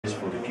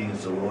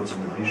the lords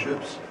and the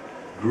bishops.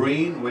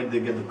 Green, where they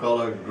get the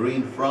colour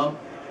green from,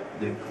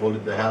 they call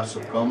it the House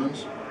of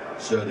Commons.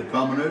 So the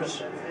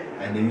commoners,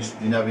 and they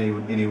didn't have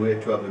anywhere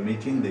to have a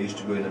meeting. They used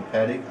to go in a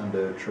paddock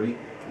under a tree.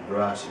 The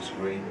grass is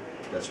green.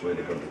 That's where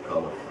they got the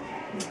colour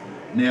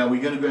from. Now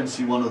we're going to go and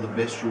see one of the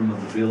best rooms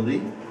of the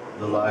building,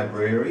 the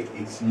library.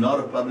 It's not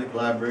a public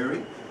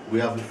library. We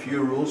have a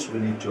few rules we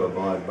need to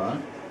abide by.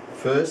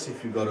 First,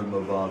 if you've got a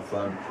mobile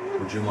phone,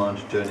 would you mind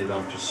to turn it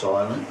on to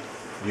silent?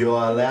 You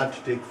are allowed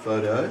to take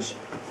photos.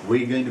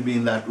 We're going to be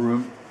in that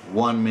room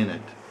 1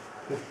 minute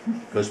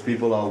because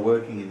people are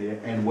working in there.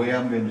 And where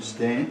I'm going to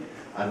stand,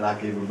 I'd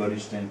like everybody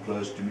to stand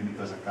close to me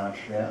because I can't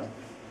shout.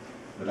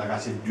 But like I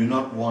said, do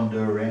not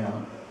wander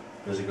around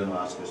because they're going to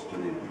ask us to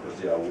leave because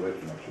they are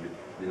working actually.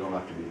 They don't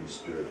like to be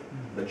disturbed.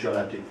 But you'll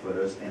have to take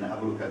photos and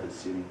have a look at the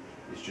ceiling.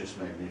 It's just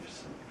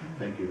magnificent.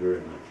 Thank you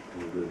very much.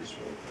 We'll do this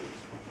way,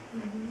 please.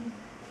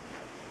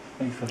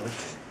 Thank you for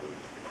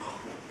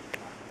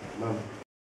that.